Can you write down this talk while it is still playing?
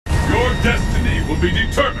destiny will be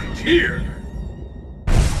determined here.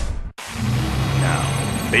 Now,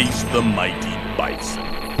 face the mighty Bison.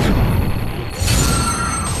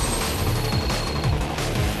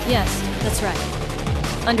 Yes, that's right.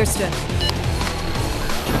 Understood.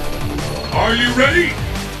 Are you ready?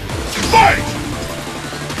 Fight!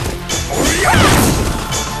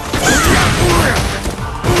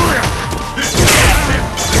 This is it!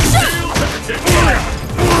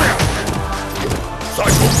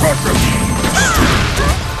 Psycho Crusher!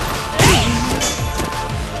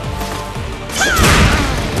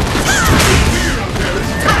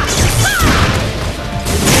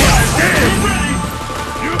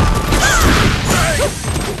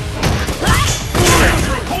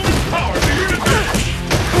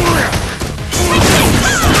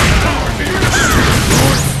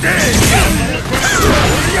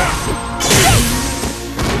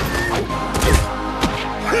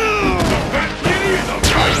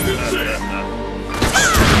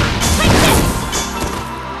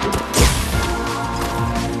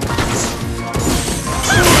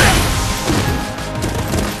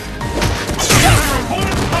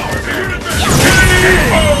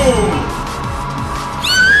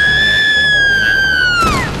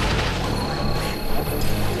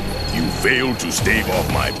 Failed to stave off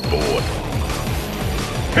my board.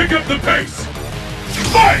 Pick up the pace!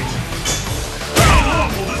 Fight! How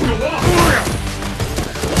long will this go on?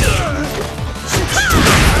 This is it.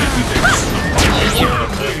 Anything can happen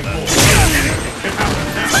now.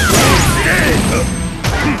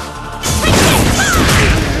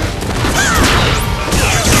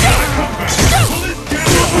 Come back. Pull it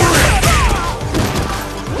down.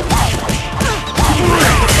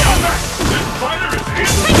 This fighter is in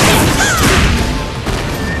the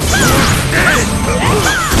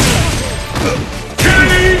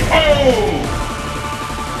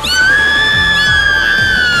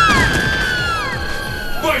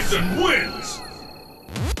Bison wins!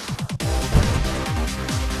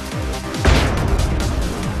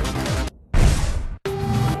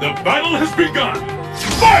 The battle has begun!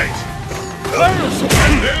 Fight!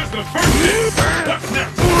 And there's the first hit! What's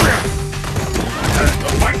next? The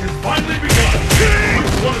fight has finally begun!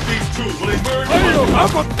 Which one of these two will emerge?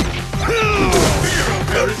 Fear of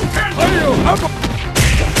there is tangible!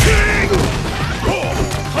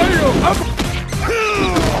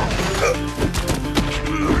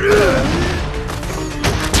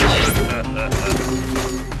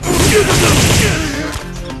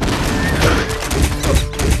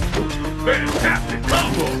 Fantastic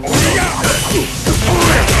combo!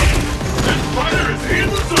 This fighter is in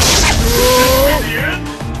the zone! This be the end?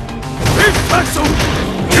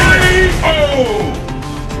 K.O.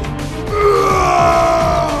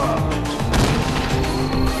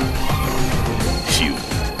 You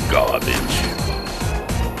garbage.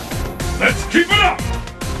 Let's keep it up!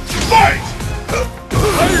 Fight!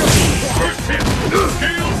 First hit,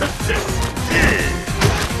 scales have tipped.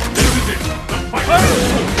 This is it, the fight is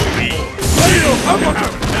complete. Have it now.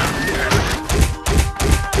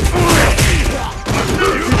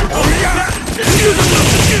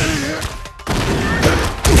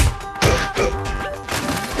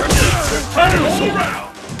 All around.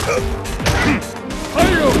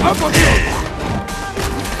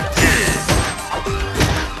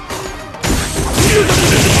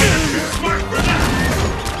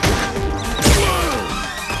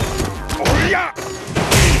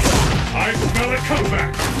 I smell a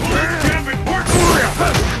comeback. Let's get it work.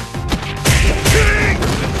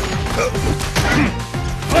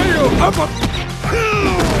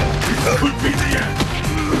 This could be the end.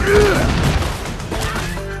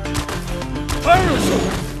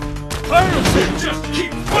 They just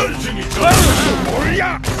keep punishing each other.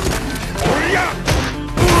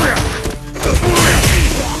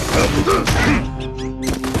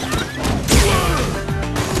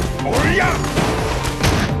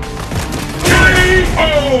 K.O.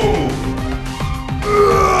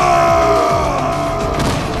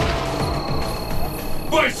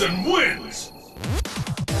 Bison wins!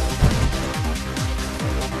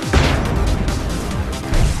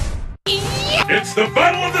 It's the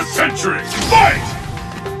battle of the century! Fight!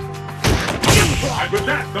 And with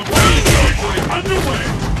that, the battle is officially underway!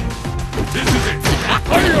 This is it!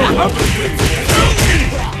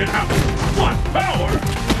 Anything can happen! What power!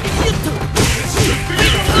 This is the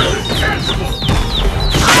fear of it is tangible!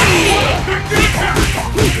 Effective attack!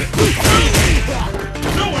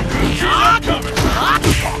 No one could have seen that coming!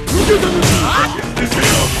 Is it the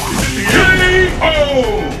K.O.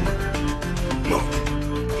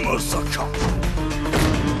 Masaka.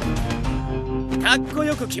 かっこ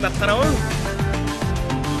よく決まったの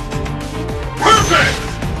Perfect!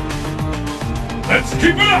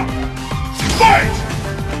 keep it up! Fight!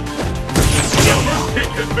 The first hit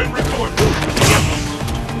has been recorded.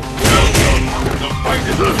 The fight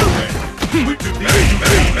is underway. Which of these two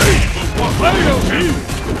men will walk away as champion?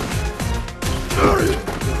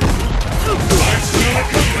 I smell a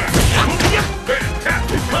comeback.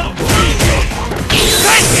 Fantastic combo.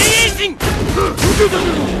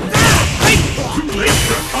 Too late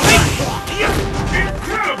for a comeback.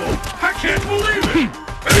 Incredible! I can't believe it!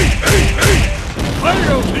 I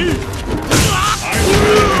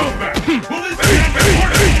will come back. Will this be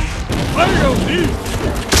important? That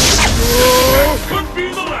could be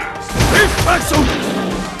the last.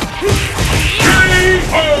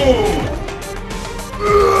 K.O.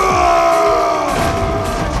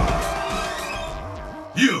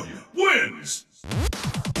 You wins.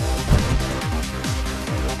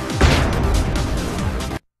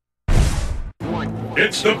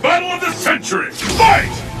 It's the battle of the century!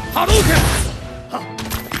 Fight! Hadouken!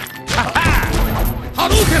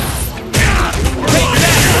 Hadouken!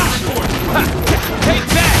 Take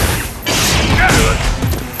that! Take that!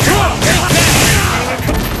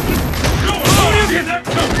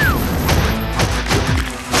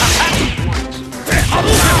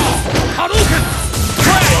 Hadouken! Hadouken!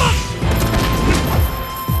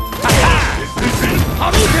 Is this it?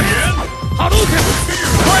 Hadouken! Hadouken!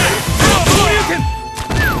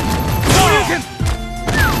 Hadouken!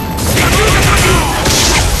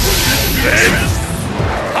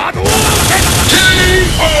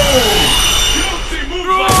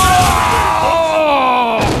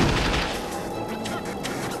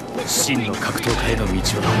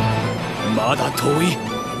 Hadouken!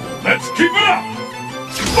 Let's keep it up!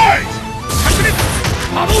 Fight!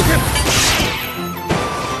 Hadouken!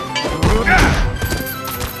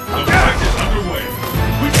 The fight is underway.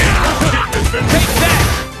 We can't this been Take that!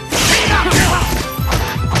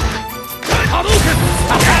 Hadouken!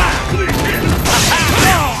 Please hit!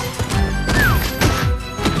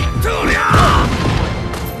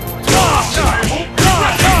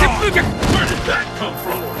 Where did that come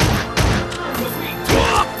from?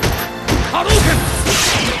 Hadouken!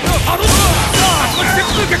 Hadouken!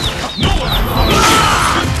 No one!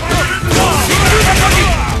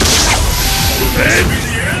 This be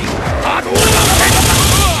the end?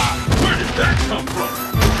 Where did that come from?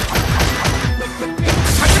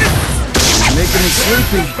 Making me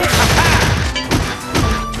sleepy.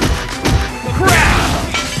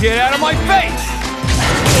 Crap! Get out of my face!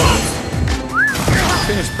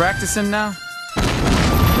 Finished practicing now?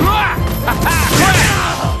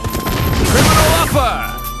 Criminal upper!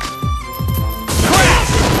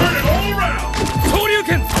 Turn it all around!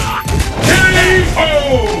 Shoryuken! K.O.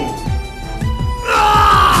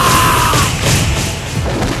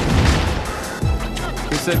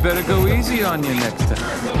 Guess I better go easy on you next time.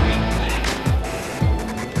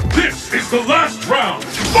 This is the last round!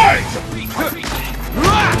 Fight!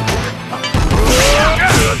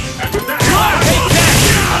 And with that,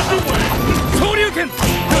 Shoryuken!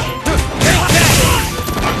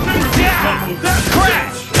 I've never seen a combo that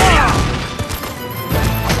Crash!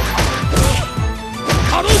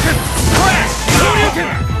 Hadouken! Crash! Shoryuken!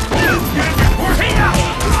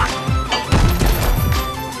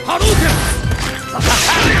 Hadouken!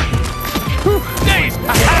 Nice!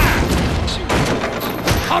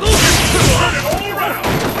 Hadouken! Turn it all around!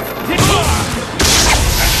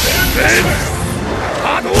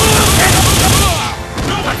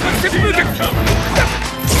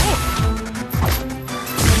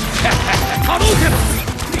 Hadouken!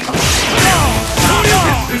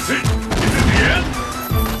 Is it the end?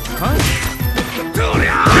 Huh?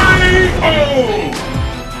 K.O.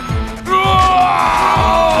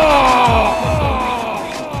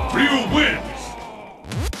 Ryu wins!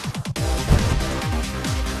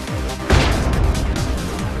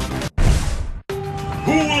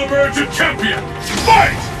 Who will emerge a champion?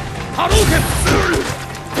 Fight! Hadouken!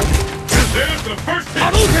 There's the first hit!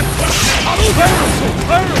 Hadouken! Hadouken!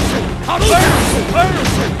 Hadouken!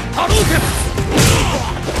 Hadouken! Hadouken!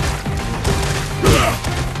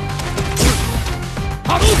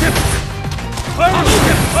 Hadouken!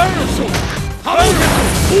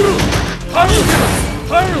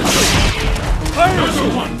 Hadouken! Another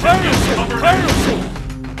one!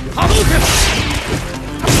 Hadouken!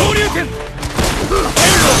 Shoryuken!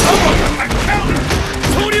 I counter!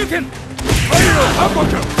 Shoryuken!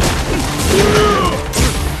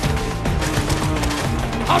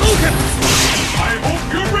 Hadouken! I hope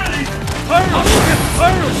you're ready! Hadouken!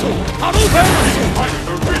 Hadouken! These fighters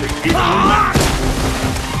are really evenly matched!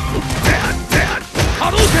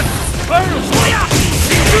 Hadouken!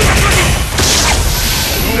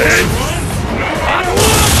 No one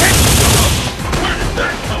run! No! Where did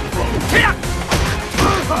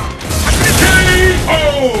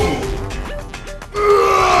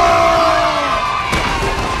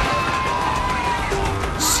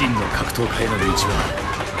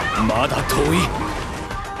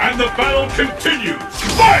And the battle continues!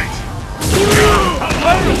 Fight!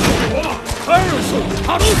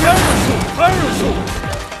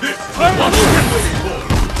 This is what we're waiting for!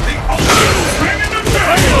 The ultimate bang in the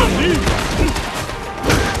bang!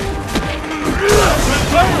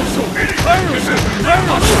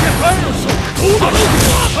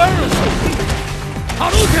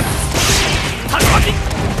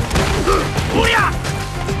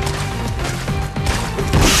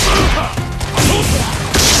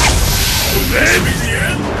 Maybe the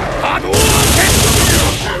end?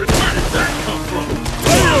 Where did that come from?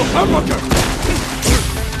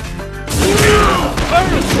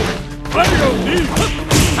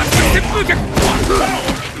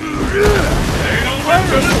 Ain't no way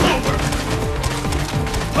till it's over!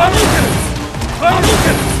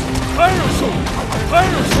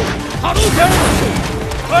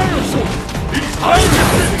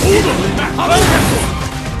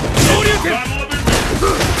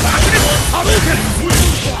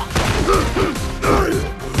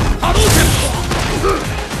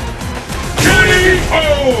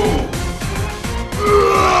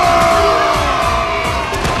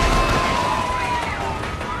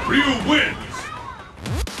 Ryu wins!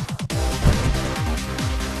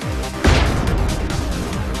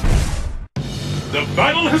 The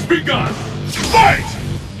battle has begun! Fight!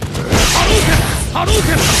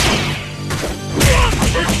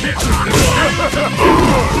 First hit!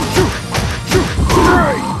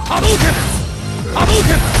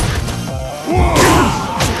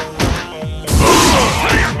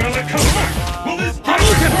 Will it come back? Will this work?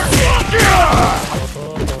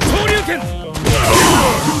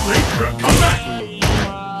 Too late for a comeback!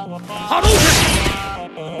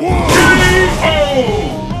 K.O.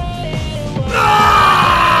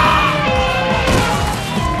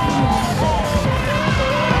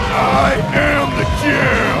 I am the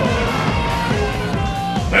champ!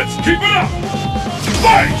 Let's keep it up!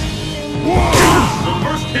 Fight! The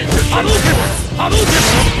first hit is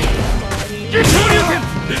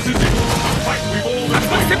this is it! A fight we've all been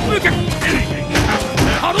waiting for! Anything can happen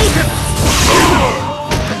now!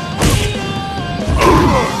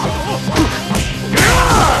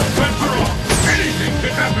 Center off! Anything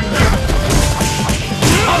can happen now!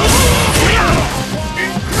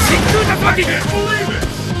 I can't believe it!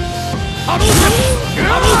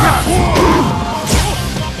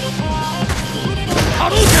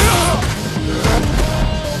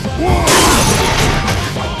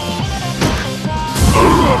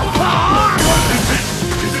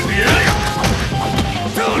 Is it the end?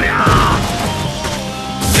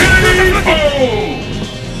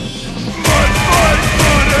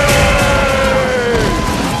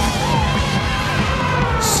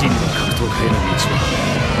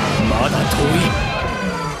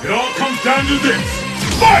 It all comes down to this!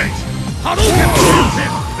 Fight!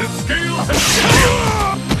 The scale has shifted!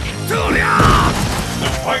 The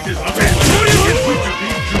fight is unbelievable! Which of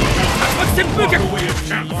these two will the way of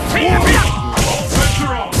champions? All bets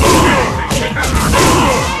are off! Anything can happen!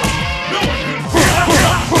 No one can see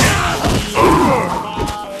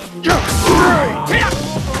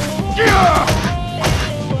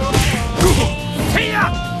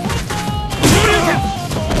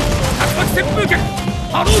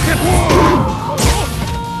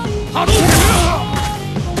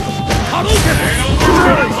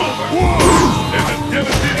There's a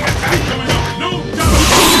devastating attack coming up, no doubt!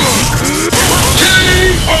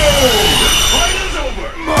 K.O. The fight is over!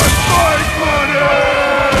 My fight money!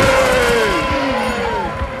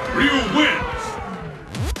 Ryu wins!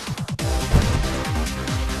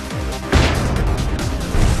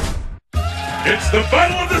 It's the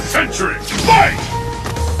battle of the century! Fight!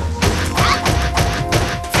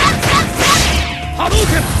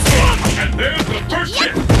 And there's the first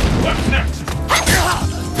hit! What's next?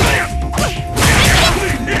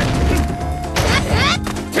 Clean hit!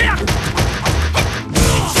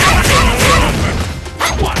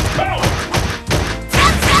 What power!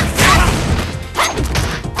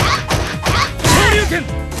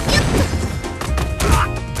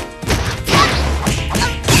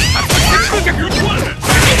 You won it!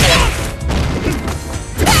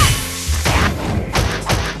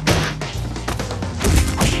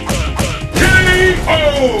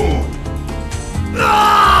 K.O.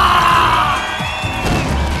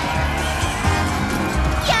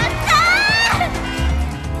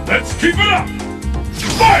 Let's keep it up!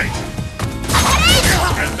 Fight!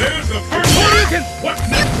 And there's the first one! What's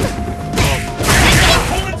next?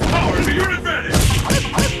 Opponent's power to your advantage!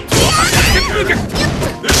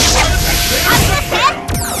 This one and there's the battle!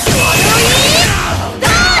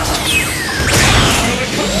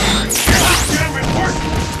 Damn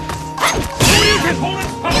important!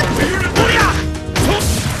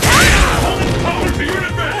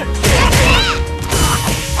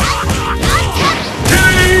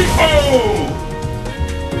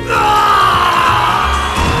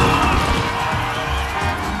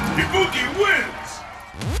 Ibuki wins!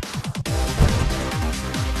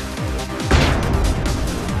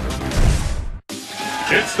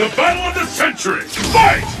 It's the battle of the century!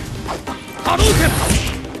 Fight!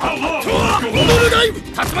 How long will this go on?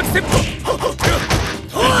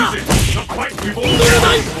 This is it! The fight we've all been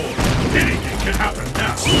waiting for! Anything can happen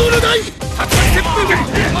now!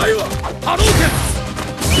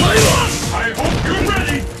 I hope you're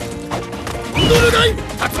ready!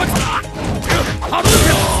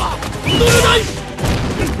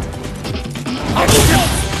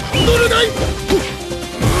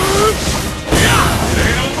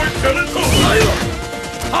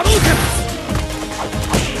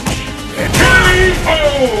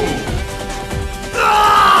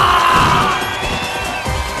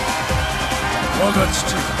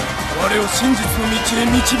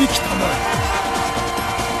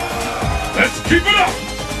 Let's keep it up!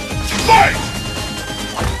 Fight!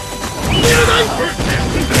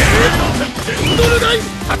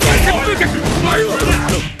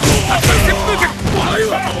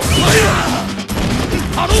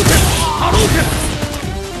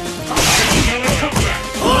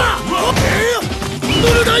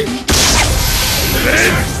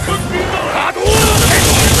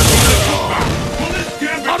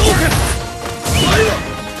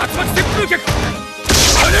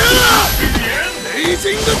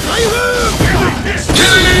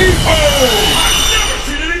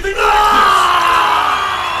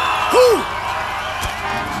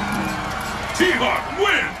 T.Hawk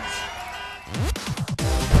wins!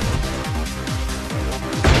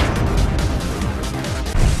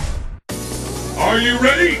 Are you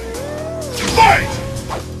ready? Fight!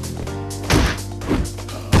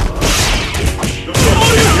 The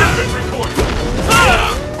audio has been recorded.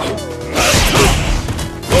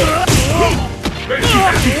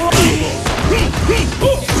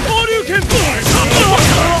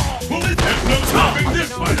 Bullet has no stopping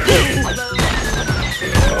this fighter.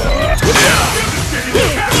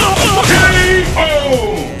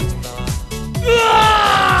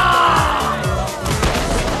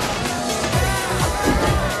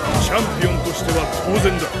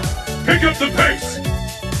 Pick up the pace!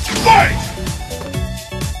 Fight!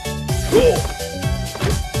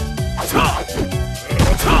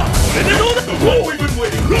 The one we've been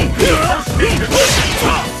waiting for! First hit to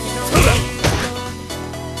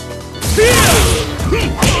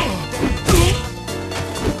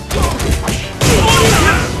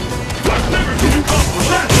I've never seen you come with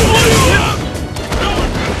that! No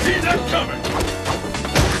one could see that coming!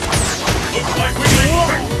 Looks like we can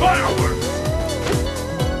expect fireworks!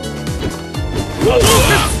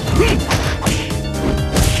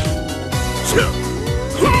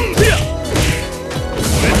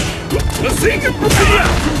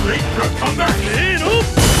 Too late for a comeback!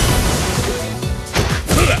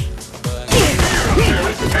 Fear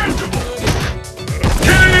is tangible!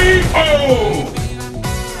 K.O.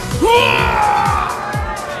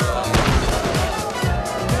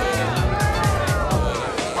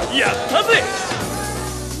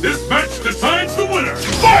 This match decides the winner!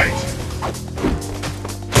 Fight!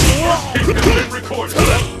 It has been recorded! The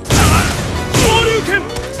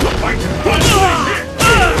fight is finally hit!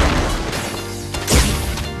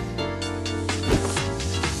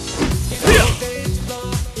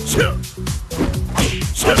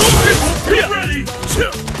 Get ready!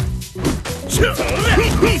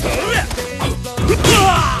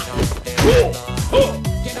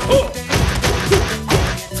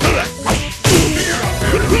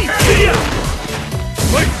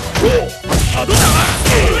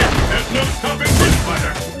 There's no stopping this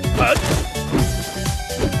fighter!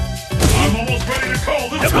 I'm almost ready to call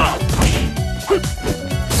this one!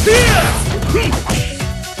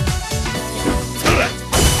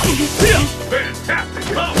 Fantastic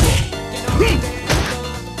combo!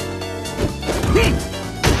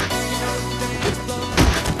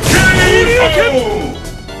 K.O.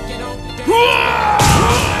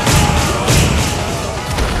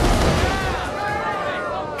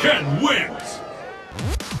 Ken wins!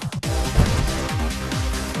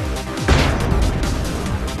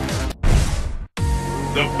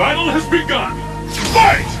 The battle has begun!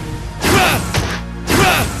 Fight!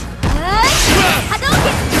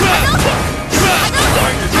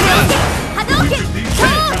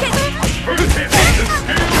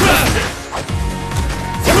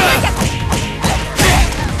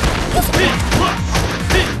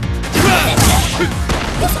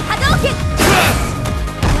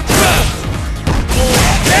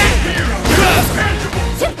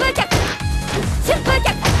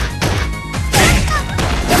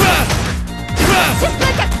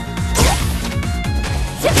 Super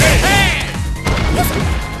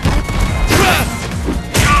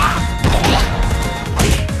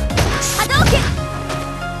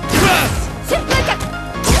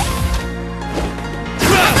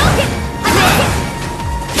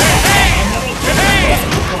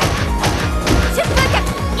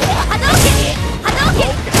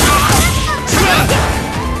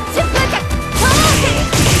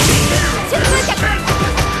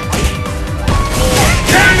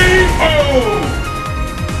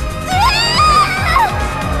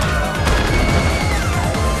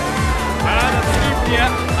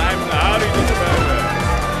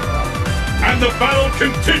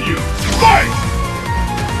continues. Fight!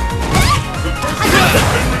 The first round has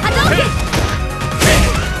been returned.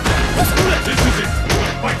 This is it. The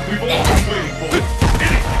fight we've all been waiting for.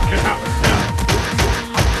 Anything can happen now.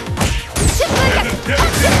 And the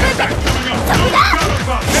devastating attack coming up. No doubt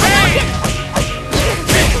about it.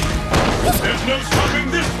 There's no stopping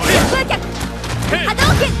this fight.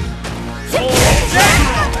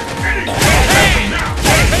 Anything can happen now.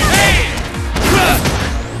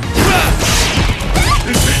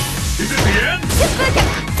 Is it the end?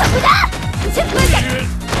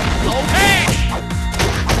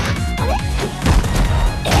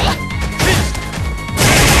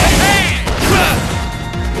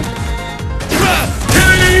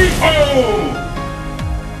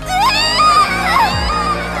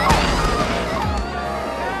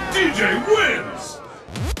 Dee-Jay wins!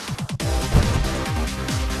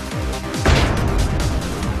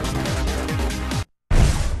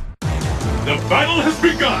 The battle has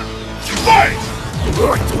begun! Fight!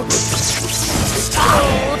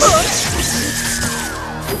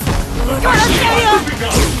 The battle has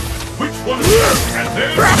begun! Which one is first? And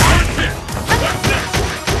there's the first hit! What's next?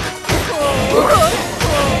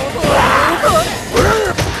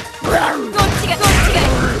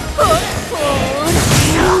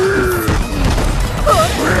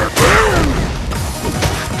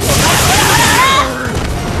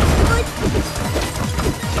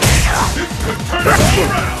 This could turn it all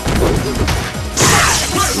around!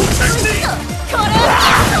 Incredible technique!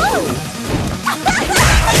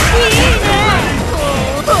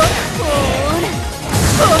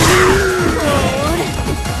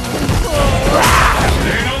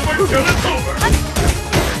 Staying over till it's over!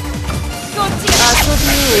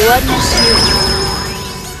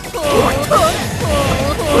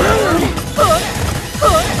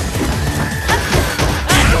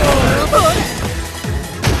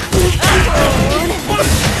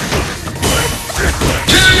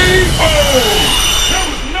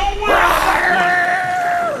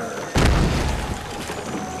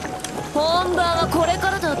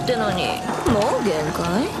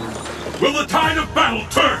 Will the tide of battle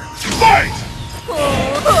turn? Fight!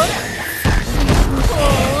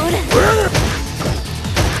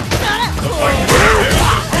 The fight is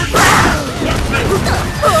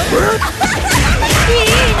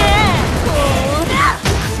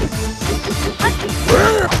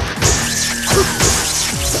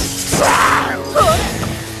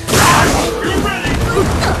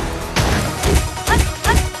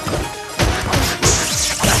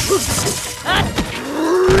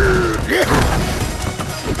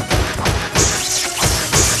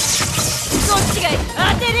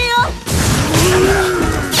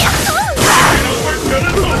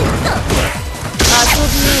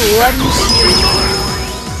You're ready!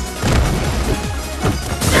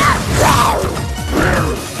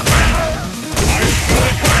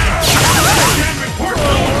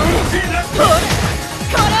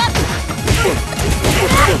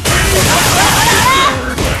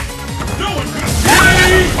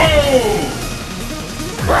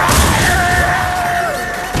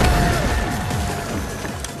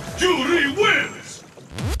 Juri wins!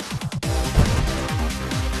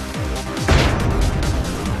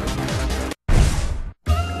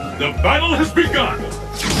 The battle has begun!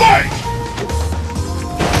 Fight!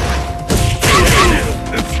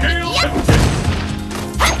 The scale has tipped!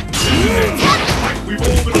 This is it! Like we've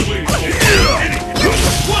all been waiting for!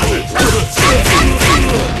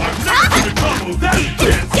 I'm not going to combo that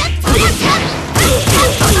again!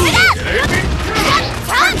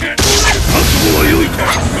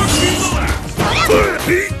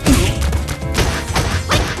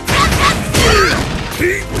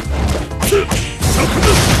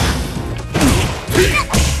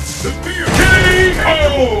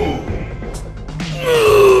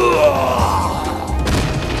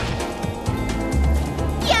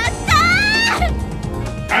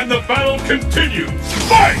 And the battle continues!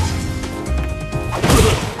 Fight!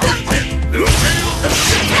 First hit! The tail has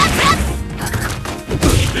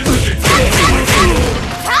This is it!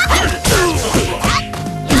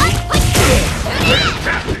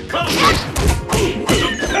 Fantastic combo! The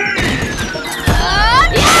pain!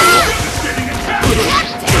 Devastating attack!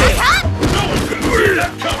 No one can see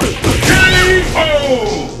that coming! K.O.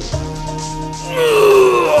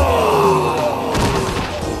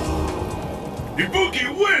 Ibuki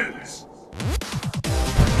wins!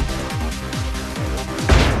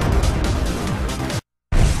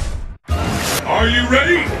 Are you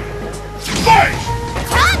ready? Fight!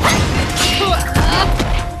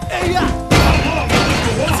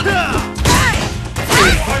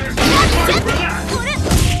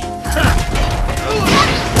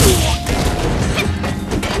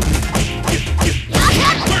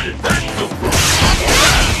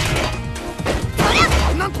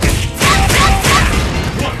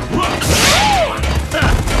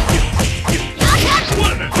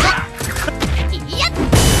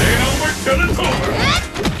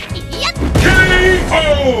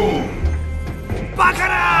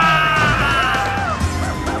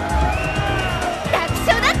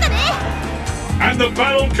 the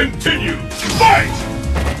battle continues. Fight!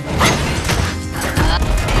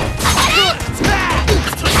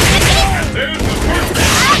 And there's the first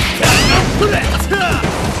hit.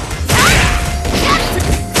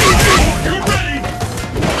 You ready?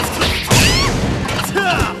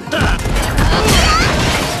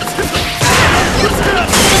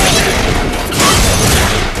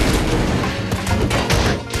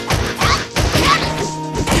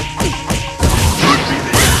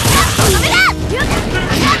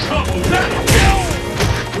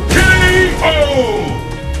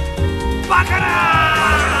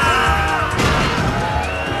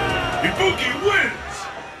 Ibuki wins!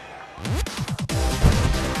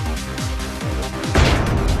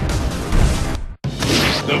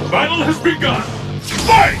 The battle has begun!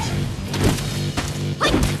 Fight!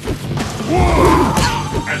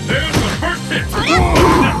 And there's the first hit! What's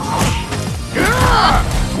next?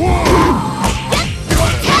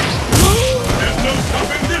 There's no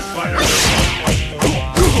stopping this fighter!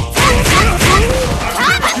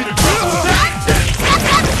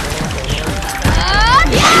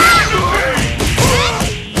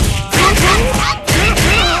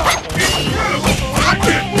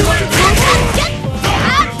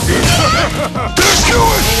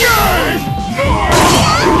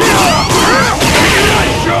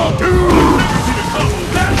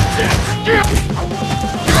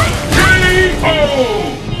 K.O.